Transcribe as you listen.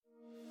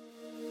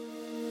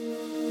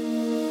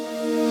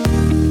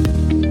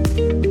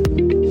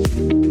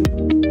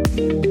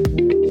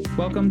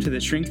Welcome to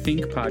the Shrink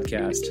Think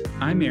podcast.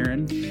 I'm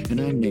Aaron.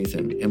 And I'm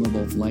Nathan, and we're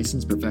both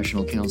licensed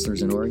professional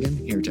counselors in Oregon,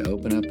 here to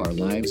open up our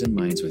lives and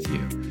minds with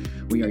you.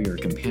 We are your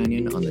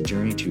companion on the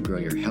journey to grow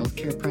your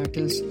healthcare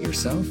practice,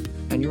 yourself,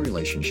 and your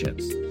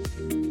relationships.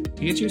 To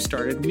get you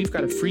started, we've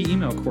got a free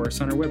email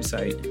course on our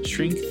website,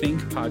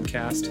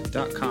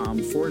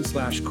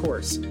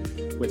 shrinkthinkpodcast.com/course,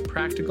 with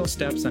practical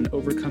steps on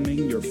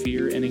overcoming your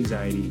fear and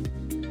anxiety.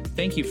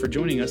 Thank you for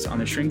joining us on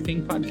the Shrink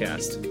Think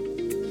podcast.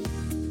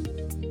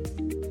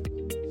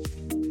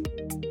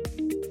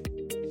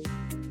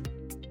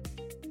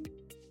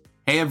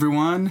 Hey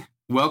everyone,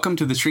 welcome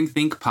to the Shrink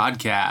Think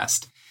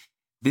podcast.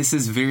 This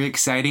is very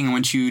exciting. I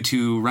want you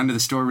to run to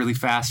the store really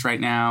fast right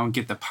now,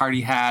 get the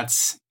party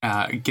hats,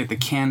 get the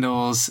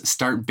candles,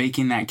 start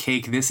baking that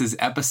cake. This is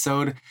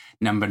episode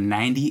number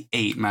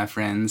 98, my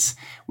friends.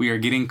 We are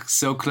getting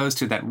so close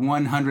to that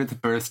 100th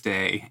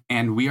birthday,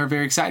 and we are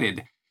very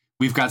excited.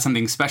 We've got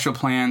something special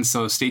planned,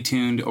 so stay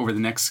tuned over the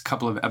next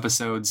couple of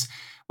episodes.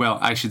 Well,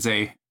 I should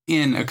say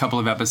in a couple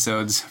of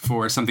episodes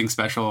for something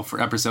special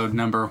for episode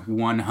number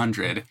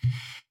 100.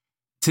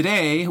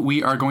 Today,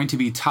 we are going to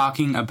be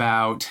talking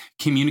about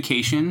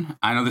communication.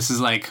 I know this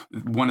is like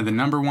one of the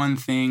number one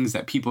things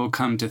that people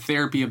come to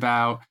therapy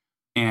about,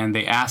 and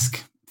they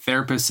ask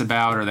therapists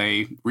about, or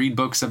they read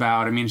books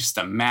about. I mean, it's just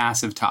a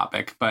massive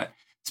topic. But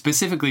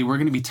specifically, we're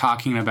going to be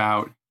talking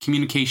about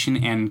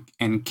communication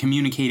and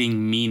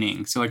communicating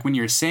meaning. So like when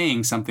you're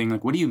saying something,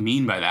 like what do you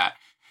mean by that?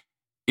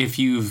 If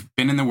you've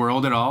been in the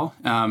world at all,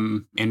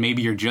 and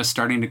maybe you're just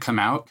starting to come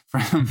out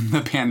from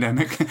the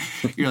pandemic,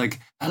 you're like,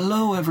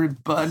 hello,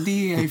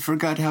 everybody, I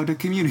forgot how to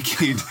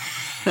communicate.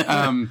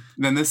 Then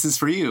this is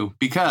for you,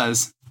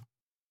 because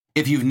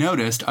if you've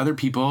noticed, other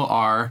people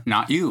are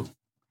not you.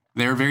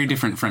 They're very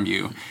different from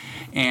you.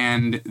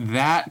 And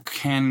that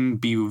can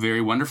be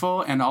very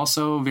wonderful and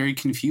also very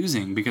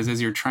confusing, because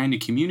as you're trying to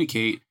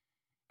communicate,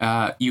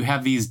 you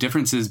have these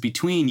differences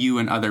between you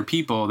and other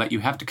people that you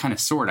have to kind of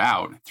sort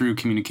out through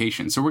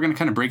communication. So we're going to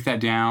kind of break that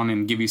down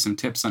and give you some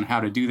tips on how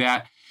to do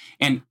that.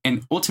 And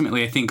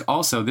ultimately, I think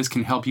also this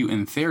can help you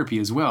in therapy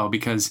as well,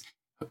 because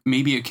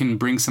maybe it can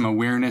bring some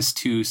awareness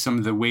to some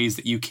of the ways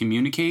that you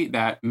communicate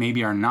that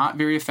maybe are not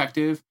very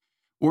effective,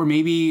 or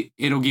maybe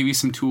it'll give you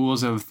some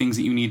tools of things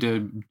that you need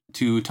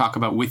to talk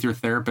about with your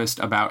therapist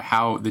about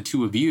how the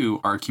two of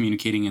you are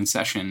communicating in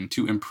session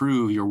to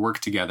improve your work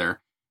together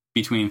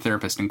between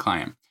therapist and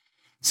client.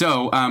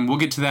 So we'll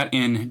get to that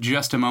in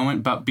just a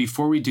moment. But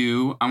before we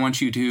do, I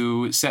want you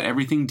to set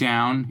everything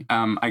down.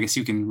 I guess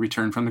you can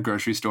return from the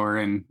grocery store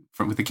and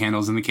with the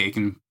candles and the cake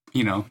and,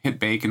 hit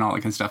bake and all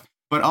that kind of stuff.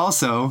 But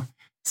also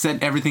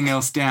set everything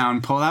else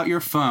down, pull out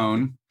your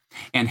phone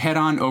and head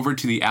on over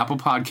to the Apple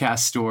Podcast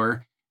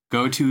store.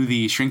 Go to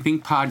the Shrink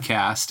Think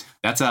podcast.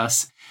 That's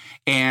us.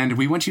 And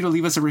we want you to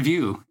leave us a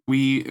review.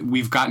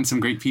 We've gotten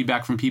some great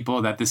feedback from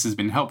people that this has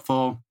been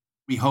helpful.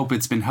 We hope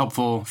it's been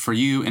helpful for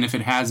you. And if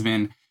it has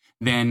been,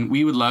 then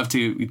we would love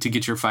to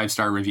get your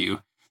 5-star review.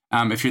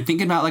 If you're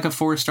thinking about like a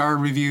 4-star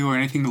review or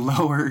anything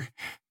lower,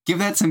 give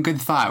that some good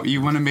thought.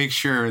 You want to make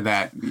sure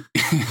that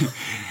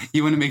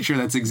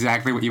that's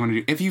exactly what you want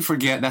to do. If you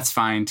forget, that's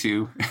fine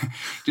too.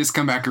 Just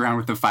come back around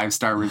with a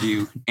 5-star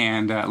review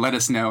and let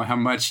us know how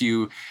much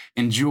you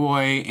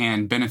enjoy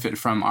and benefit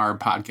from our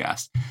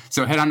podcast.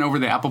 So head on over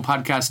to the Apple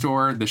Podcast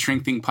store, the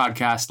Shrink Think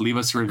podcast, leave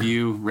us a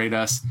review, rate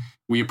us.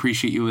 We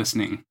appreciate you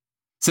listening.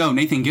 So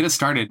Nathan, get us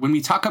started. When we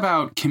talk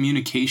about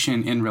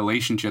communication in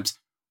relationships,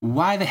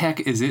 why the heck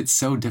is it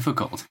so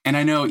difficult? And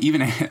I know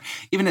even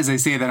as I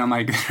say that, I'm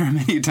like, there are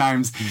many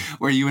times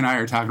where you and I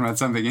are talking about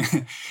something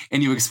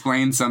and you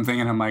explain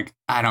something and I'm like,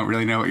 I don't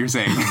really know what you're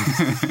saying.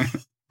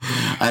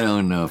 I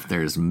don't know if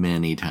there's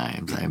many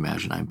times. I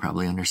imagine I'm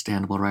probably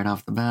understandable right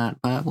off the bat,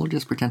 but we'll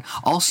just pretend.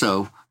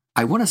 Also,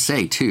 I want to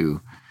say too,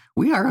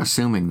 we are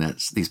assuming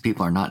that these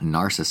people are not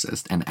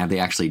narcissists and they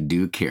actually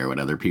do care what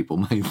other people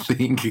might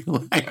think.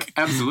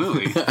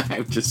 Absolutely.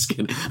 I'm just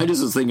kidding. I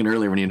just was thinking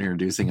earlier when you were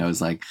introducing, I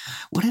was like,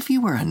 what if you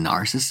were a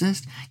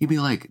narcissist? You'd be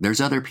like, there's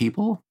other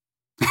people?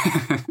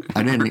 I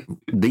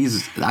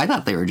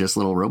thought they were just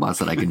little robots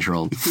that I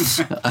controlled.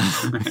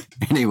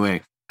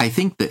 Anyway, I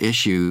think the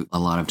issue a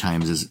lot of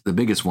times is the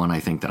biggest one I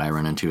think that I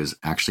run into is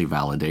actually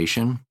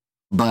validation.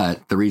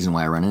 But the reason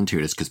why I run into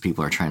it is because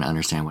people are trying to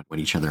understand what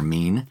each other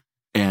mean.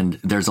 And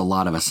there's a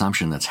lot of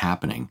assumption that's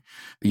happening.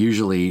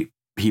 Usually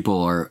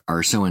people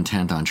are so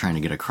intent on trying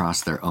to get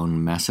across their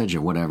own message or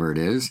whatever it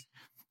is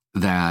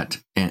that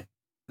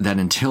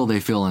until they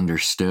feel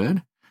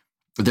understood,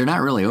 they're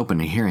not really open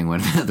to hearing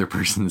what the other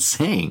person's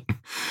saying.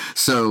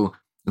 So,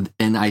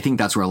 and I think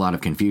that's where a lot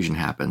of confusion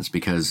happens,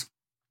 because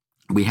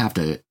we have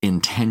to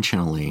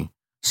intentionally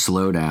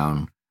slow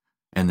down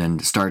and then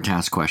start to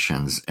ask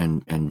questions.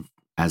 And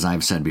as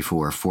I've said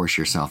before, force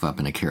yourself up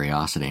into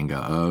curiosity and go,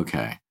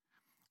 okay,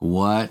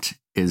 what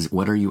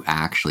are you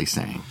actually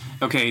saying?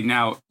 Okay,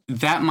 now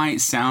that might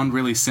sound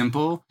really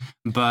simple,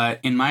 but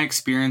in my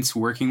experience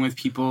working with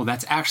people,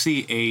 that's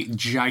actually a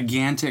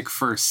gigantic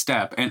first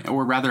step.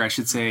 Or rather, I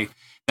should say,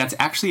 that's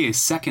actually a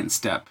second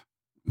step,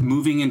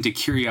 moving into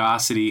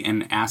curiosity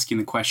and asking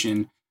the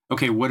question,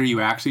 okay, what are you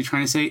actually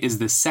trying to say, is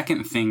the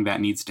second thing that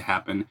needs to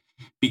happen.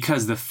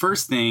 Because the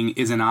first thing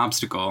is an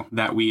obstacle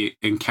that we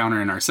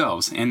encounter in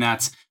ourselves. And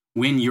that's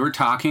when you're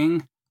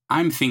talking,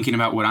 I'm thinking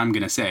about what I'm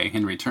going to say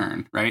in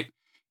return, right?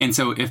 And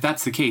so if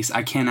that's the case,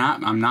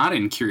 I'm not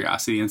in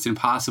curiosity. It's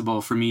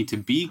impossible for me to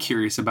be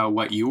curious about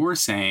what you're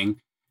saying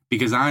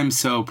because I'm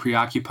so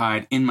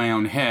preoccupied in my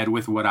own head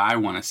with what I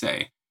want to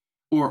say.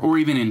 Or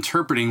even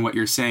interpreting what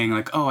you're saying,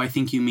 like, oh, I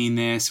think you mean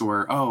this,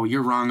 or, oh,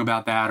 you're wrong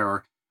about that,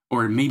 or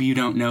maybe you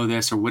don't know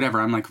this, or whatever.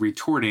 I'm like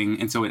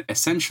retorting. And so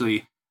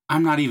essentially,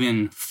 I'm not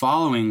even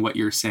following what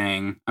you're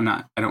saying.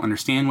 I don't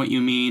understand what you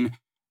mean.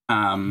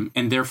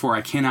 And therefore,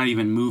 I cannot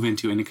even move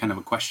into any kind of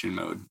a question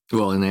mode.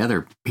 Well, and the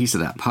other piece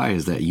of that pie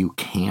is that you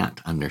can't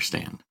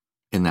understand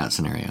in that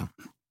scenario.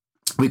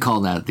 We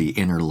call that the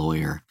inner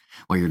lawyer,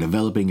 where you're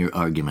developing your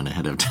argument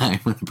ahead of time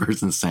when the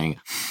person's saying,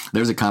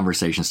 there's a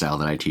conversation style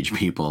that I teach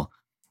people,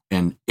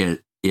 and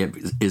it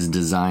is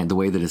designed, the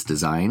way that it's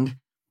designed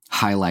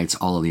highlights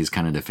all of these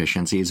kind of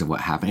deficiencies of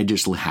what happened. It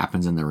just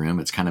happens in the room.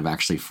 It's kind of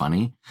actually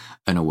funny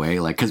in a way,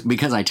 like,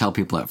 because I tell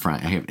people up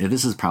front, hey,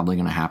 this is probably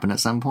going to happen at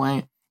some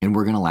point, and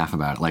we're going to laugh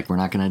about it. Like, we're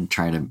not going to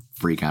try to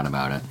freak out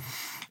about it.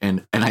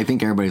 And I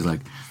think everybody's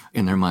like,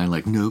 in their mind,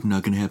 like, nope,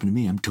 not going to happen to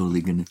me. I'm totally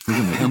going to,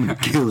 I'm going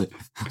to kill it.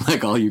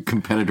 Like all you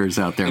competitors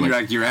out there.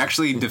 And you're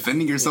actually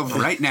defending yourself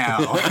right now.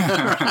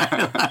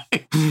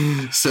 Right.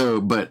 So,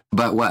 but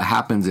what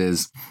happens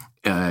is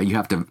you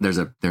have to, there's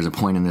a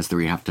point in this where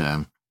you have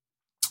to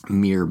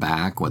mirror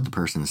back what the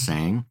person's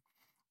saying.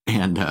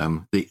 And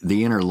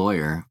the inner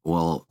lawyer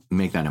will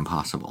make that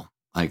impossible.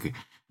 Like,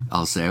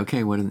 I'll say,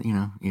 okay,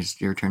 it's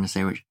your turn to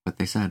say what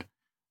they said.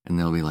 And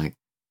they'll be like,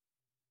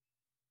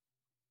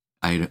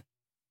 you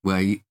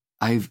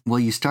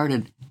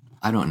started,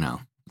 I don't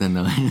know. Then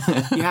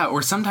yeah,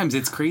 or sometimes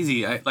it's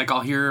crazy.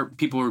 I'll hear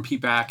people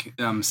repeat back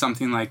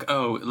something like,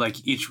 "Oh, like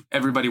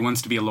everybody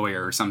wants to be a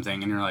lawyer" or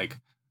something, and you're like,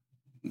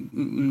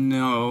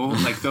 "No,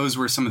 like those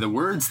were some of the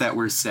words that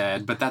were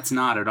said, but that's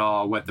not at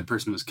all what the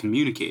person was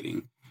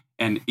communicating."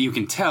 And you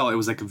can tell it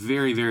was like a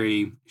very,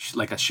 very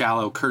like a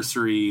shallow,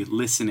 cursory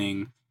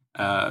listening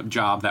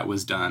job that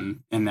was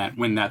done, and that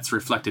when that's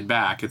reflected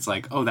back, it's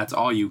like, oh, that's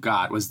all you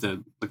got was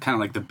the kind of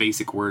like the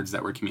basic words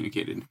that were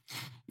communicated.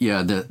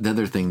 Yeah, the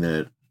other thing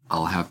that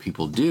I'll have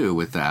people do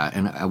with that,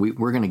 and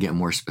we're going to get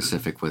more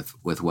specific with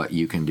what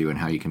you can do and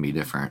how you can be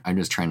different. I'm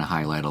just trying to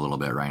highlight a little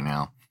bit right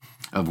now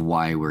of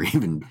why we're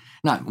even,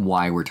 not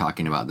why we're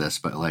talking about this,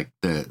 but like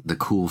the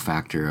cool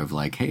factor of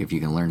like, hey, if you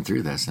can learn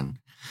through this and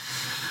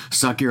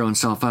suck your own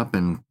self up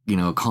and,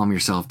 calm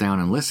yourself down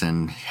and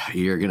listen,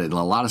 a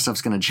lot of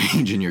stuff's going to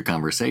change in your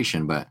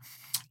conversation. But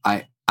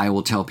I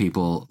will tell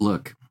people,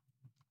 look,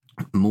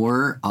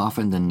 more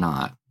often than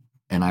not,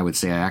 and I would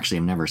say I actually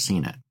have never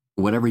seen it,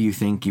 whatever you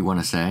think you want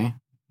to say,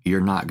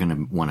 you're not going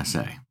to want to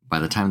say. By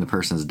the time the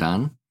person's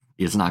done,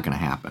 it's not going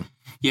to happen.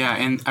 Yeah,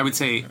 and I would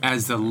say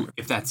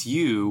if that's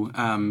you,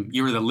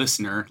 you're the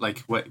listener. Like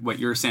what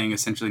you're saying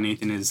essentially,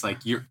 Nathan, is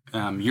like you're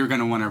going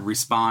to want to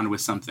respond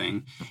with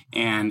something,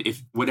 and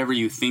if whatever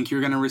you think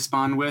you're going to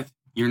respond with,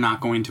 you're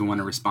not going to want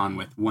to respond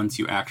with once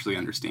you actually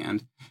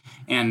understand.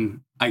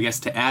 And I guess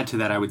to add to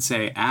that, I would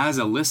say as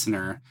a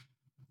listener,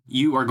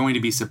 you are going to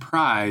be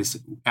surprised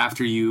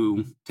after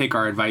you take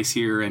our advice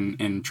here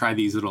and try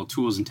these little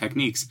tools and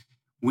techniques.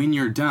 When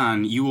you're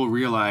done, you will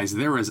realize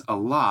there was a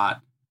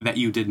lot that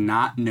you did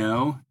not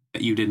know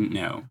that you didn't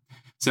know.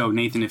 So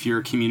Nathan, if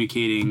you're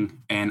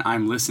communicating and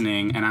I'm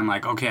listening and I'm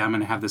like, okay, I'm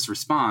going to have this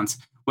response,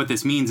 what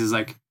this means is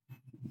like,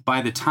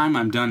 by the time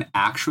I'm done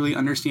actually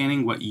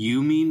understanding what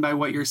you mean by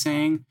what you're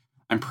saying,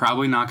 I'm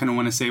probably not going to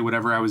want to say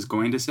whatever I was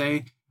going to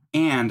say.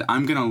 And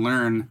I'm going to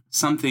learn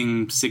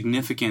something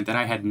significant that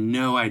I had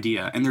no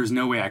idea. And there's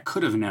no way I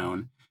could have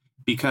known,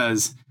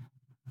 because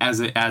as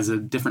a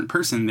different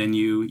person than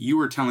you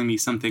were telling me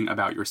something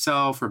about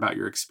yourself or about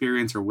your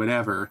experience or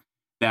whatever,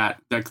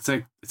 it's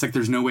like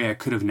there's no way I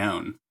could have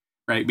known,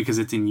 right? Because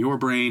it's in your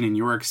brain and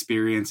your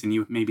experience, and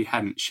you maybe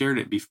hadn't shared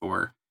it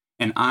before.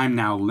 And I'm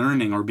now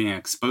learning or being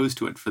exposed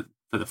to it for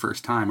the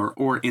first time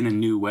or in a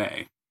new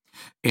way.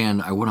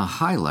 And I want to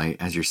highlight,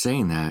 as you're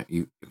saying that,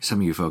 some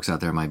of you folks out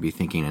there might be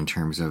thinking in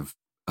terms of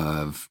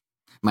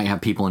might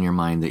have people in your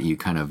mind that you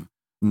kind of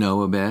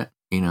know a bit,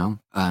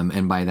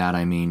 and by that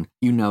I mean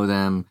you know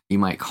them, you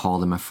might call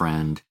them a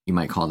friend, you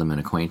might call them an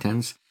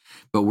acquaintance,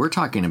 but we're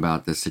talking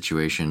about this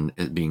situation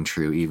it being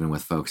true even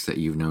with folks that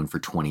you've known for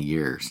 20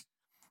 years.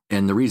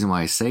 And the reason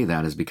why I say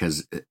that is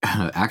because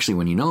actually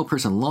when you know a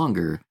person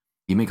longer,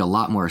 you make a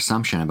lot more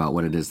assumption about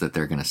what it is that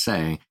they're going to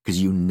say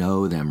because you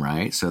know them,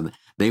 right? So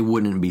they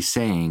wouldn't be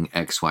saying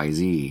X, Y,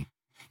 Z.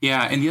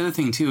 Yeah, and the other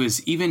thing too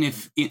is even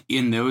if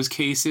in those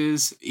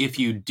cases, if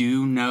you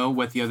do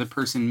what the other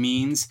person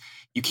means,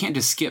 you can't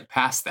just skip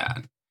past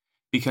that,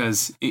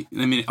 because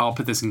I'll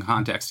put this in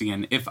context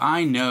again. If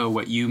I know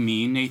what you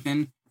mean,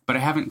 Nathan, but I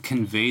haven't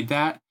conveyed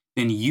that,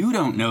 then you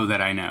don't know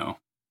that I know,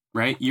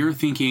 right? You're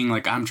thinking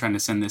like I'm trying to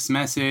send this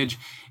message,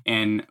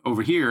 and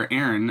over here,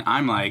 Aaron,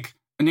 I'm like,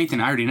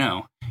 Nathan, I already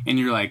know. And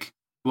you're like,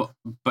 well,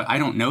 but I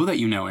don't know that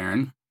you know,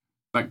 Aaron.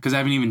 Like, because I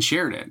haven't even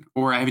shared it,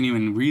 or I haven't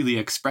even really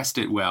expressed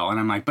it well. And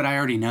I'm like, but I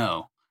already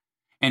know.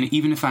 And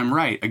even if I'm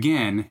right,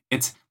 again,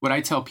 it's what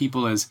I tell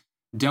people is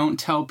don't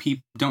tell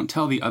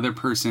the other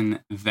person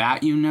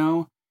that you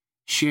know,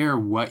 share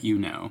what you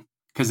know.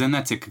 Because then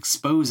that's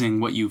exposing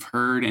what you've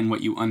heard and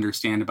what you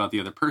understand about the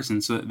other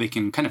person so that they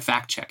can kind of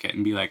fact check it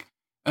and be like,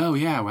 oh,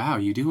 yeah, wow,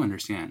 you do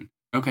understand.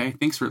 Okay,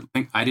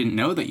 I didn't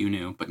know that you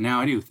knew, but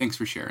now I do. Thanks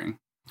for sharing.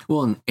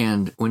 Well,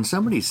 and when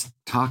somebody's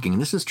talking,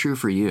 and this is true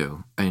for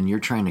you, and you're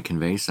trying to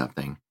convey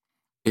something,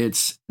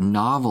 it's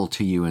novel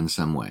to you in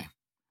some way.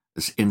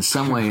 In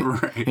some way,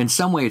 Right. In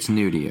some way, it's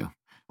new to you,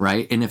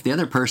 right? And if the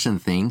other person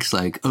thinks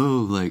like,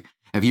 oh, like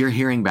if you're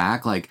hearing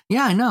back, like,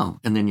 yeah, I know,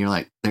 and then you're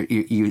like,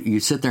 you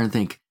sit there and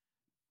think,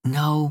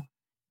 no,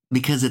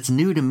 because it's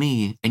new to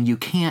me, and you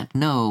can't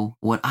know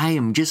what I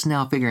am just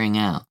now figuring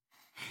out.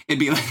 It'd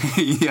be like,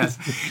 yes,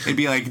 it'd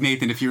be like,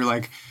 Nathan, if you were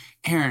like,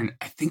 Aaron,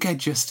 I think I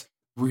just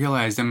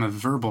realized I'm a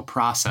verbal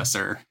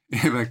processor.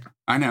 You'd be like,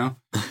 I know.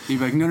 You'd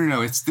be like,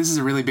 no, this is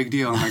a really big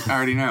deal. I'm like, I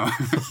already know.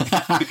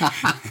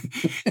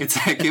 It's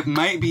like, it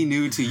might be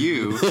new to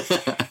you.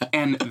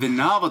 And the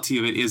novelty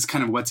of it is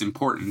kind of what's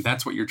important.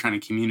 That's what you're trying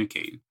to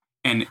communicate.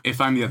 And if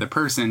I'm the other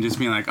person, just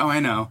being like, oh, I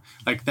know,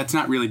 like that's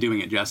not really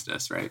doing it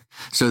justice, right?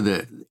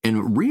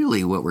 And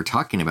really what we're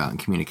talking about in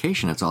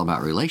communication, it's all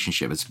about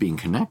relationship. It's being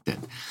connected.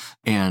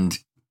 And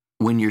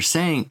when you're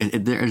saying,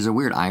 there's a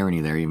weird irony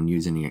there, even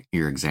using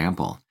your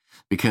example,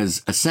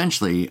 because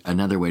essentially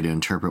another way to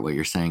interpret what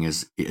you're saying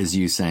is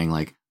you saying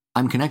like,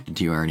 I'm connected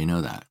to you. I already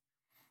know that.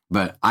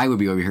 But I would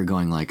be over here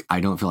going like,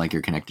 I don't feel like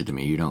you're connected to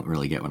me. You don't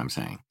really get what I'm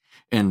saying.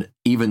 And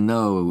even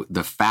though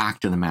the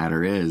fact of the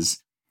matter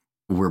is,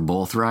 we're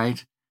both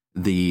right,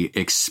 the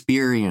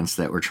experience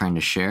that we're trying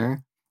to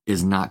share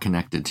is not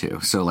connected to.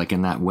 So like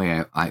in that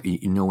way,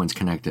 no one's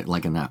connected,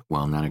 like in that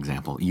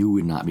example, you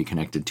would not be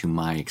connected to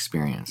my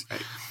experience.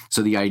 Right.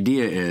 So the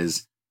idea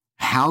is,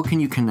 how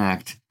can you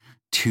connect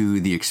to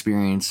the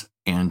experience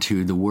and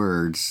to the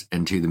words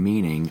and to the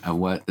meaning of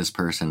what this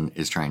person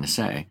is trying to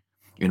say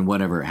in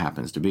whatever it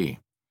happens to be?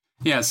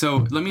 Yeah,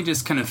 so let me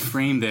just kind of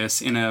frame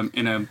this in a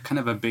kind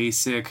of a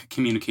basic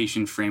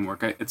communication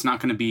framework. It's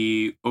not going to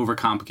be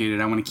overcomplicated.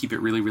 I want to keep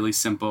it really, really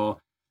simple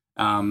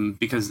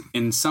because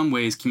in some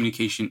ways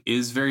communication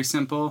is very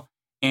simple.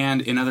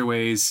 And in other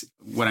ways,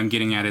 what I'm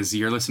getting at is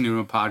you're listening to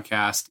a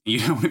podcast. You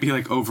don't want to be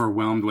like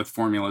overwhelmed with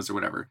formulas or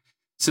whatever.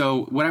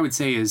 So what I would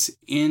say is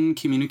in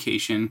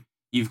communication,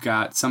 you've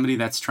got somebody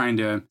that's trying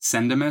to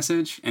send a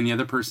message and the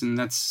other person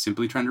that's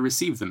simply trying to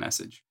receive the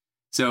message.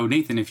 So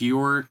Nathan, if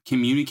you're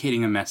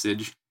communicating a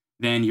message,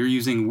 then you're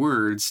using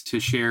words to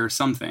share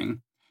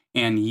something,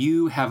 and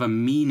you have a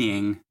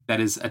meaning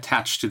that is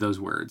attached to those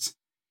words.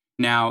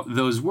 Now,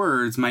 those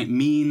words might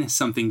mean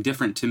something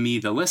different to me,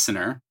 the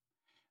listener,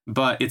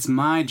 but it's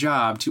my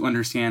job to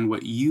understand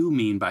what you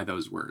mean by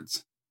those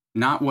words,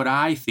 not what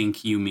I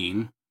think you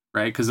mean,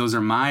 right? Because those are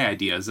my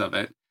ideas of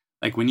it.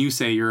 Like when you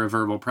say you're a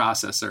verbal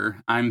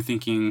processor, I'm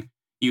thinking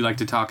you like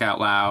to talk out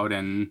loud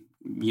and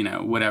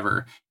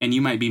whatever. And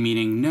you might be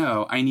meaning,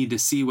 no, I need to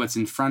see what's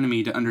in front of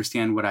me to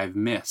understand what I've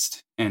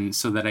missed. And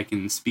so that I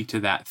can speak to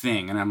that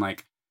thing. And I'm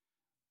like,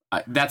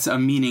 that's a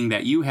meaning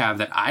that you have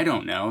that I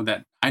don't know,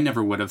 that I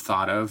never would have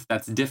thought of.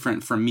 That's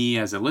different from me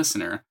as a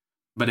listener,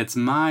 but it's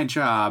my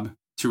job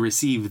to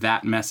receive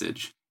that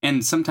message.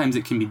 And sometimes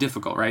it can be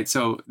difficult, right?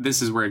 So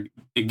this is where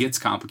it gets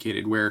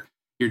complicated, where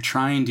you're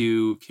trying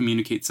to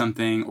communicate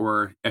something,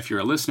 or if you're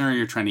a listener,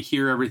 you're trying to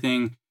hear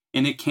everything.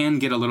 And it can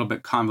get a little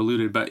bit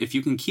convoluted, but if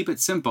you can keep it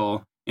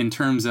simple in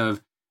terms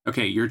of,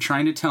 okay, you're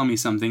trying to tell me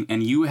something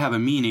and you have a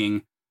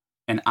meaning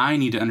and I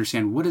need to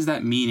understand what is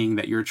that meaning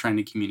that you're trying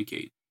to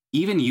communicate.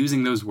 Even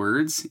using those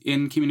words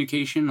in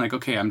communication, like,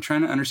 okay, I'm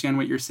trying to understand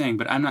what you're saying,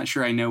 but I'm not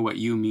sure I know what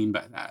you mean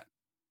by that.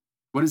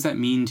 What does that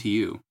mean to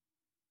you?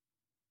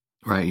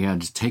 Right. Yeah.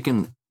 Just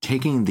taking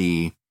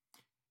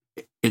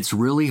it's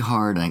really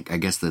hard. I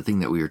guess the thing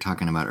that we were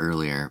talking about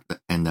earlier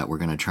and that we're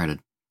going to try to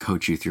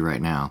coach you through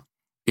right now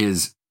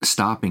is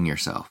stopping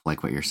yourself,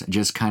 like what you're saying,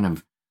 just kind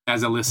of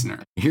as a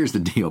listener. Here's the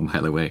deal, by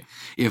the way.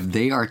 If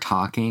they are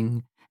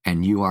talking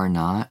and you are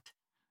not,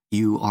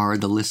 you are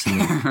the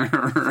listener.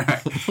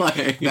 Right.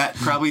 Like, that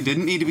probably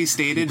didn't need to be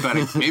stated,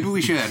 but maybe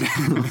we should.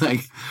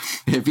 Like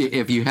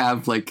if you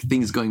have like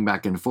things going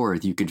back and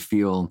forth, you could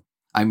feel,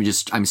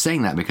 I'm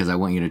saying that because I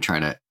want you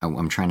to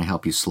I'm trying to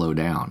help you slow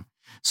down.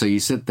 So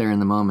you sit there in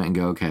the moment and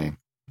go, okay,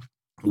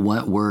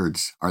 what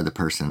words is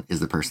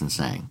the person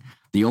saying?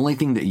 The only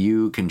thing that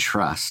you can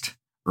trust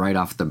right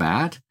off the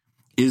bat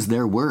is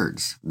their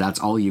words. That's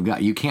all you've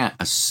got. You can't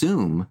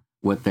assume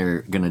what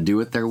they're going to do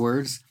with their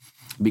words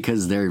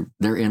because they're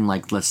in,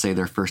 like, let's say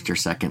their first or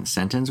second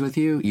sentence with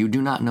you. You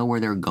do not know where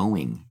they're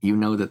going. You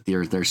know that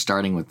they're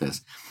starting with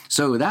this.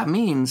 So that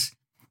means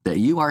that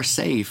you are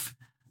safe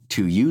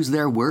to use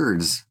their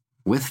words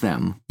with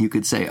them. You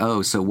could say,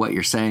 oh, so what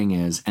you're saying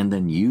is, and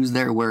then use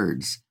their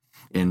words.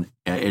 And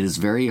it is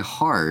very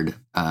hard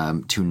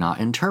to not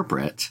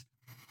interpret.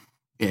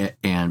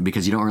 And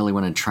because you don't really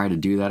want to try to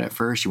do that at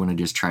first, you want to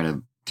just try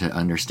to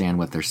understand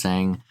what they're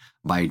saying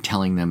by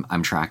telling them,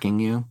 I'm tracking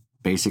you.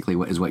 basically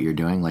what you're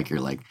doing? Like you're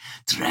like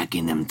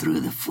tracking them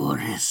through the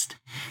forest.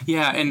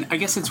 Yeah, and I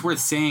guess it's worth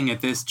saying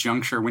at this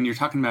juncture, when you're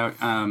talking about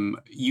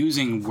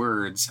using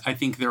words, I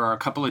think there are a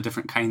couple of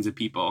different kinds of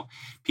people.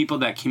 People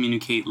that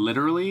communicate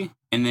literally,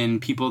 and then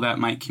people that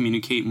might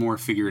communicate more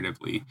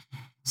figuratively.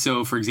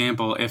 So, for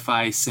example, if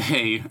I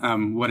say,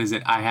 what is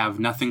it? I have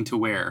nothing to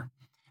wear.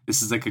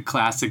 This is like a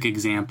classic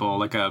example,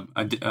 like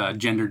a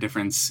gender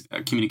difference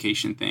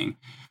communication thing.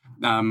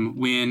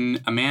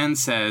 When a man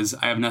says,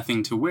 I have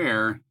nothing to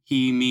wear,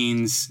 he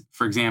means,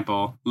 for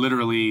example,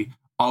 literally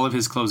all of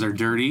his clothes are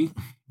dirty.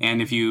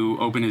 And if you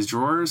open his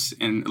drawers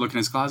and look in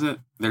his closet,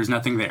 there's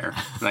nothing there.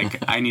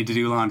 Like, I need to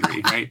do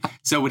laundry, right?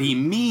 So what he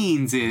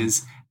means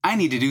is, I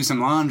need to do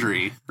some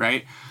laundry,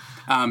 right?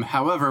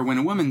 However, when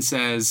a woman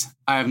says,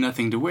 I have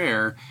nothing to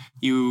wear,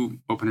 you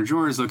open her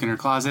drawers, look in her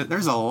closet,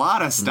 there's a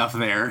lot of stuff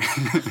there.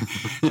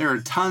 There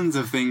are tons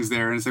of things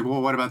there. And it's like,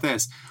 well, what about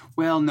this?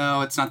 Well,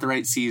 no, it's not the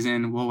right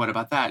season. Well, what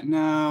about that?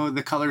 No,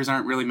 the colors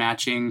aren't really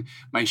matching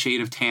my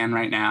shade of tan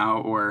right now.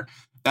 Or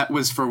that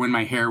was for when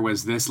my hair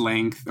was this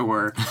length.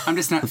 Or I'm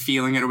just not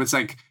feeling it. Or it's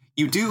like,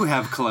 you do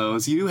have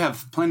clothes. You do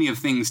have plenty of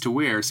things to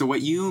wear. So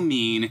what you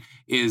mean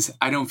is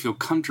I don't feel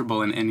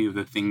comfortable in any of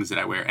the things that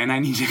I wear. And I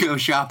need to go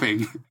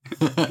shopping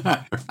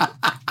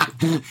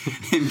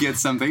and get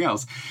something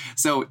else.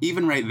 So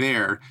even right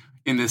there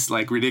in this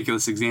like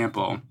ridiculous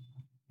example,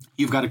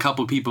 you've got a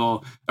couple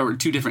people or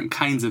two different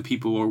kinds of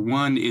people, or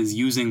one is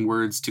using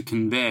words to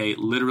convey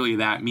literally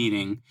that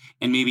meaning,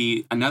 and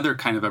maybe another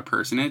kind of a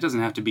person, and it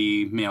doesn't have to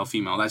be male,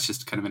 female, that's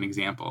just kind of an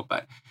example,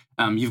 but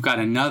you've got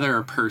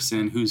another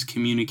person who's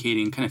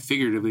communicating kind of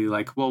figuratively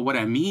like, well, what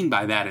I mean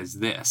by that is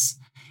this.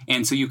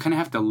 And so you kind of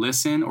have to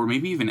listen or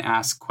maybe even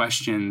ask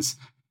questions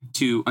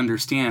to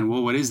understand,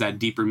 well, what is that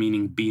deeper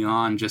meaning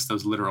beyond just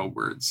those literal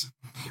words?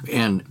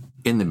 And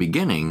in the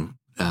beginning,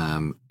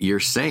 you're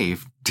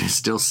safe to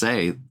still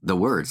say the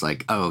words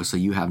like, oh, so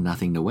you have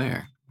nothing to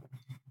wear.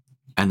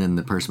 And then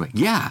the person like,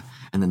 yeah.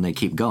 And then they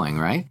keep going,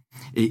 right?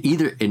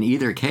 In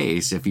either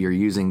case, if you're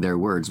using their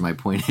words, my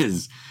point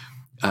is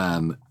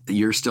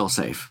you're still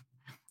safe.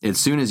 As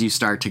soon as you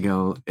start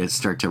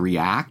to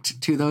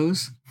react to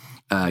those,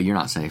 you're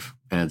not safe.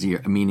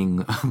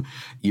 Meaning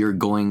you're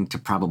going to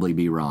probably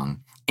be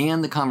wrong.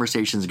 And the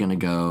conversation's going to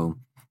go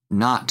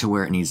not to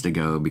where it needs to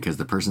go, because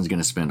the person's going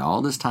to spend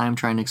all this time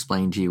trying to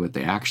explain to you what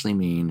they actually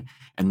mean.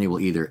 And they will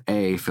either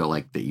A, feel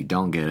like that you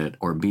don't get it,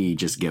 or B,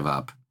 just give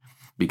up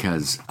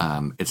because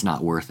it's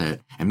not worth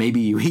it. And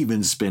maybe you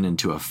even spin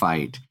into a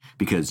fight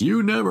because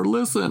you never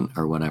listen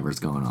or whatever's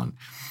going on.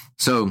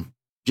 So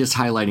just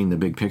highlighting the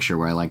big picture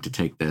where I like to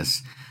take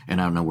this,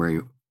 and I don't know where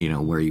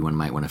you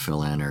might want to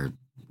fill in or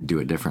do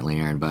it differently,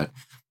 Aaron. But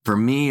for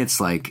me, it's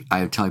like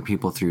I tell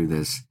people through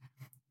this,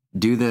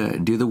 do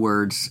the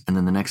words, and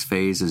then the next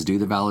phase is do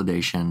the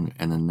validation,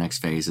 and then the next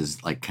phase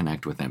is like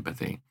connect with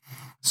empathy.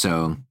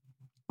 So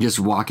just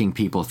walking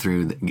people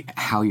through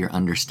how you're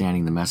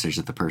understanding the message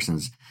that the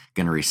person's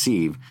going to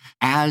receive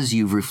as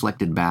you've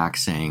reflected back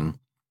saying,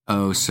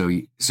 oh, so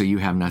you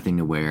have nothing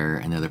to wear.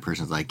 And the other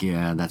person's like,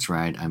 yeah, that's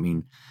right. I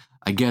mean,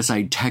 I guess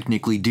I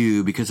technically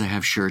do because I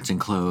have shirts and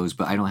clothes,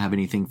 but I don't have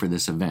anything for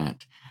this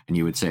event. And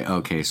you would say,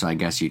 okay, so I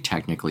guess you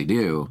technically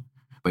do,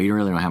 but you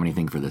really don't have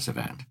anything for this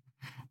event.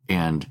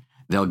 And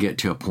they'll get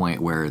to a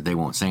point where they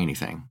won't say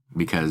anything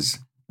because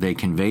they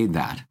conveyed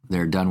that.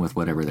 They're done with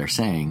whatever they're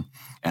saying.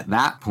 At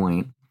that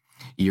point,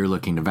 you're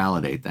looking to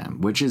validate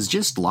them, which is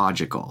just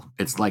logical.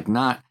 It's like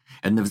not,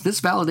 and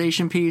this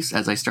validation piece,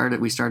 as we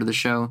started the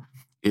show,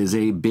 is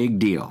a big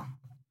deal.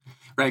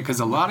 Right, because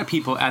a lot of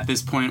people at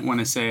this point want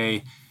to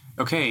say,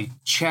 okay,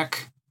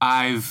 check,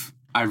 I've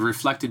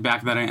reflected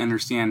back that I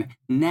understand.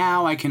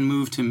 Now I can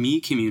move to me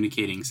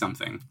communicating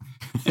something.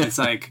 And it's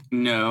like,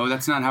 no,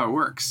 that's not how it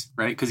works,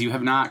 right? Because you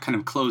have not kind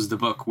of closed the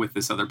book with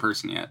this other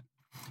person yet.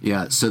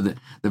 Yeah, so the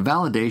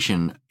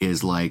validation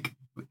is like,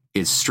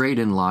 it's straight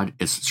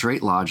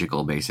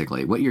logical,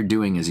 basically. What you're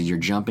doing is you're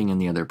jumping in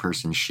the other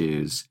person's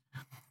shoes,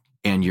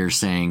 and you're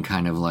saying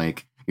kind of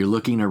like, you're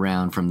looking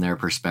around from their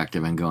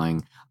perspective and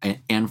going,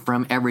 and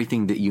from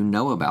everything that you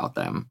know about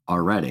them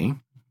already.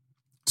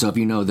 So if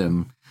you know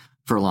them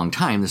for a long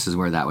time, this is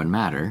where that would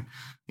matter.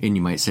 And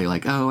you might say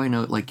like, oh, I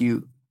know, like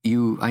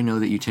I know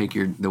that you take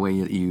the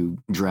way that you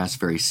dress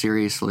very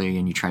seriously,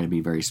 and you try to be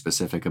very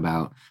specific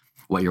about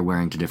what you're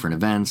wearing to different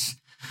events.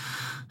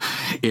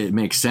 It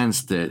makes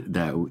sense that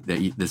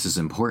this is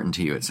important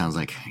to you. It sounds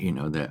like,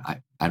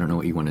 that I don't know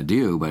what you want to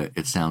do, but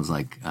it sounds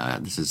like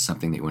this is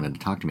something that you wanted to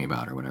talk to me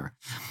about or whatever.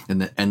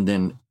 And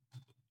then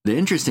the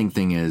interesting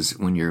thing is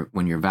when you're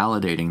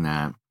validating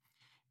that,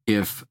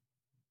 if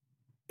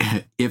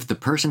the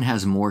person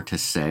has more to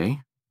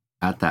say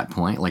at that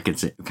point, like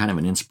it's kind of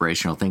an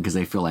inspirational thing because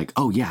they feel like,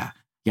 oh yeah,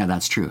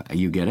 that's true.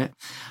 You get it.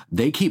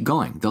 They keep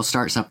going. They'll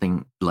start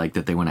something like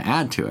that they want to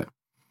add to it.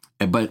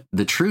 But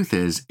the truth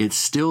is, it's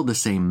still the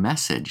same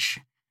message.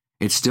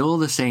 It's still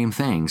the same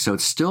thing. So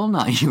it's still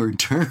not your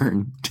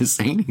turn to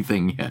say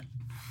anything yet.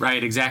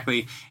 Right,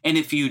 exactly. And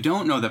if you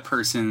don't know the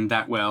person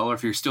that well, or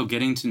if you're still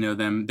getting to know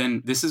them,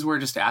 then this is where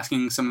just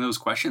asking some of those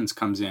questions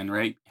comes in,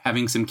 right?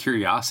 Having some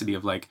curiosity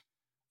of like,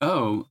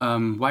 oh,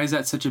 why is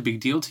that such a big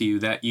deal to you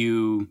that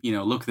you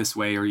look this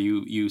way, or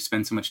you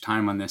spend so much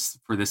time on this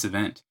for this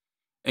event?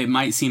 It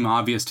might seem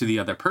obvious to the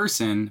other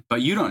person,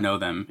 but you don't know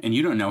them and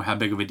you don't know how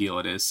big of a deal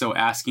it is. So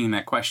asking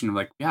that question of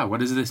like, yeah,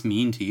 what does this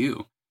mean to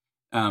you?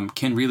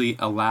 Can really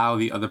allow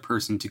the other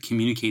person to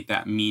communicate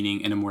that meaning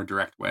in a more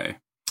direct way.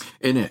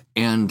 And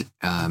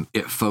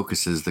it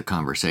focuses the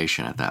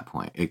conversation at that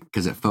point,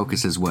 because it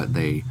focuses what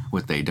they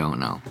don't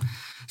know.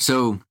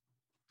 So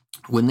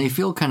when they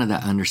feel kind of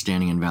that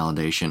understanding and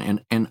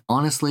validation, and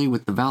honestly,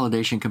 with the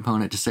validation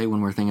component, to say one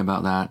more thing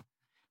about that,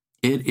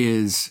 it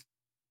is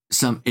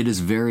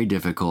very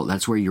difficult.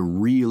 That's where you're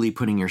really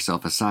putting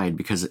yourself aside,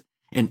 because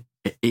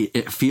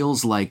it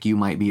feels like you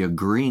might be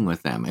agreeing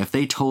with them. If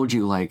they told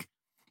you like,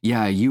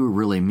 yeah, you were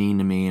really mean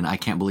to me and I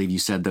can't believe you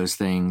said those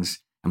things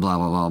and blah,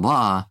 blah, blah,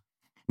 blah.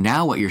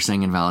 Now what you're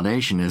saying in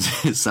validation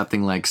is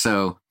something like,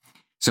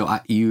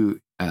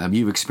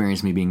 you've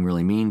experienced me being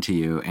really mean to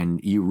you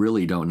and you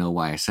really don't know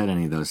why I said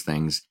any of those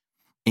things.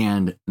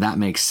 And that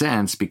makes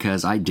sense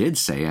because I did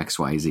say X,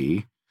 Y,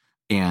 Z.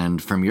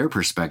 And from your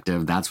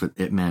perspective, that's what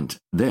it meant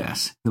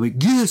this. They're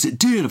like, yes, it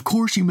did. Of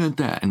course you meant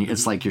that. And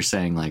it's like you're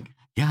saying like,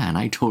 yeah, and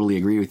I totally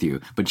agree with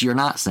you. But you're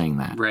not saying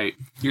that. Right.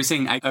 You're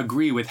saying I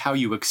agree with how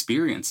you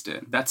experienced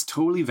it. That's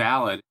totally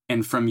valid.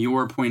 And from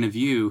your point of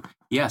view,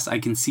 yes, I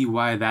can see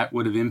why that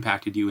would have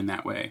impacted you in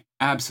that way.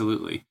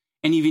 Absolutely.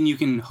 And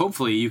even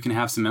hopefully you can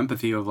have some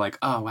empathy of like,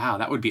 oh, wow,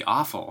 that would be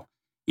awful.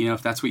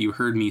 If that's what you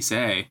heard me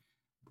say,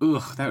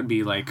 ugh, that would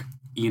be like,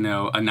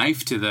 a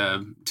knife to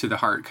the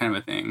heart kind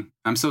of a thing.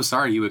 I'm so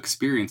sorry you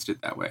experienced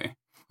it that way.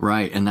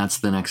 Right. And that's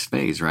the next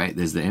phase, right?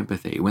 There's the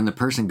empathy. When the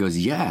person goes,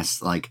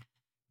 yes, like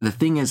the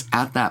thing is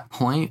at that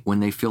point when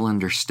they feel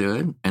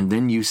understood, and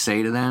then you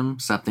say to them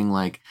something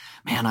like,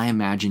 man, I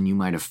imagine you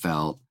might have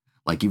felt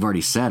like you've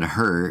already said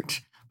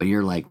hurt, but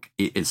you're like,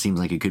 it seems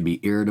like it could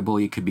be irritable.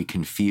 You could be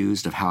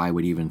confused of how I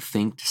would even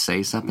think to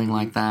say something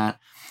like that.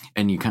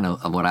 And you kind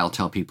of, what I'll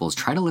tell people is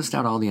try to list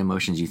out all the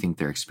emotions you think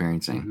they're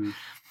experiencing. Mm-hmm.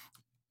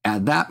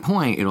 At that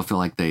point, it'll feel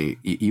like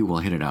you will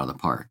hit it out of the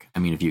park. I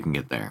mean, if you can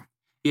get there.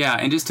 Yeah.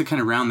 And just to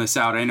kind of round this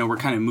out, I know we're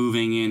kind of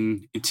moving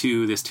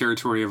into this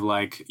territory of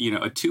like,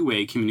 a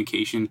two-way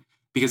communication,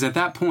 because at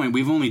that point,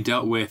 we've only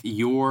dealt with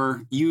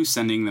you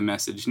sending the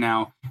message.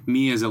 Now,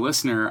 me as a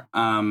listener,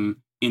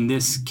 in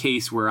this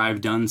case where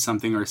I've done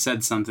something or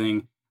said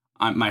something,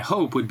 my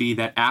hope would be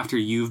that after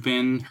you've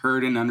been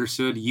heard and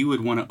understood, you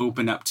would want to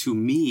open up to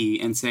me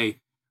and say,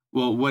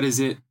 well, what is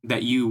it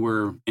that you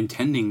were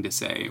intending to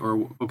say?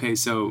 Or, okay,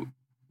 so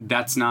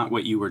that's not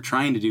what you were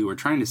trying to do or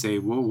trying to say.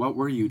 Well, what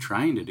were you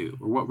trying to do?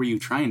 Or what were you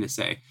trying to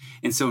say?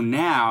 And so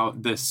now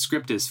the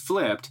script is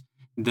flipped.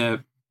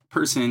 The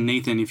person,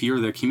 Nathan, if you're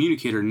the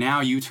communicator,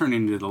 now you turn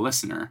into the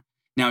listener.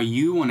 Now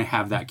you want to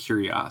have that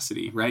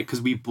curiosity, right?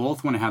 Because we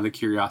both want to have the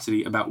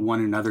curiosity about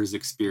one another's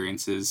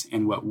experiences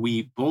and what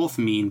we both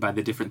mean by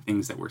the different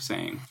things that we're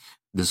saying.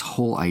 This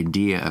whole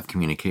idea of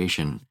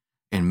communication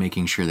and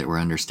making sure that we're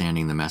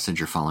understanding the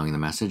message or following the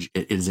message,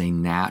 it is a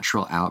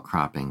natural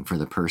outcropping for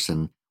the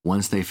person.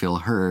 Once they feel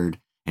heard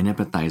and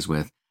empathize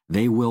with,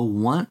 they will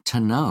want to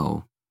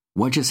know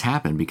what just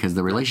happened because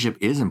the relationship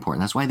is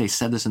important. That's why they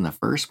said this in the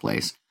first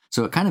place.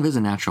 So it kind of is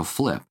a natural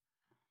flip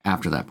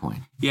after that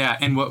point. Yeah.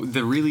 And what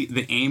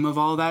the aim of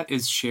all that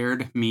is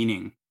shared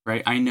meaning,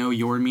 right? I know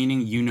your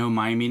meaning, you know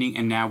my meaning,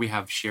 and now we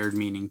have shared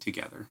meaning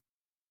together.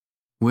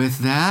 With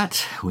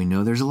that, we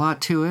know there's a lot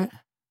to it.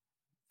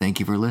 Thank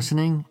you for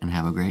listening and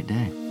have a great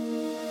day.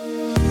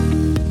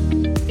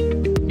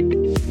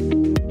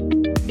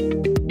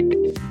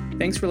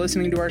 Thanks for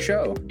listening to our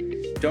show.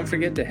 Don't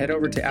forget to head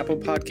over to Apple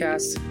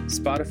Podcasts,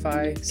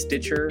 Spotify,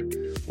 Stitcher,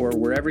 or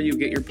wherever you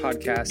get your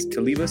podcasts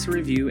to leave us a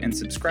review and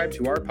subscribe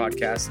to our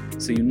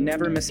podcast so you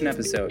never miss an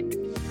episode.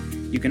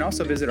 You can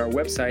also visit our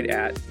website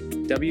at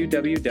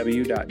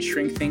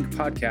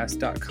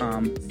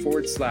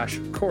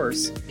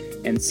www.shrinkthinkpodcast.com/course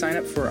and sign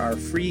up for our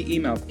free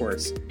email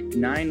course,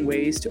 9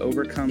 Ways to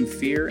Overcome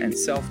Fear and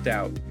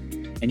Self-Doubt.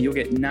 And you'll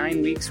get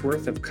 9 weeks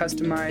worth of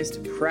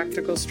customized,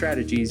 practical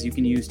strategies you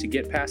can use to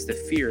get past the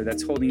fear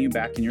that's holding you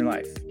back in your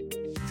life.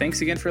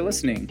 Thanks again for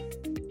listening.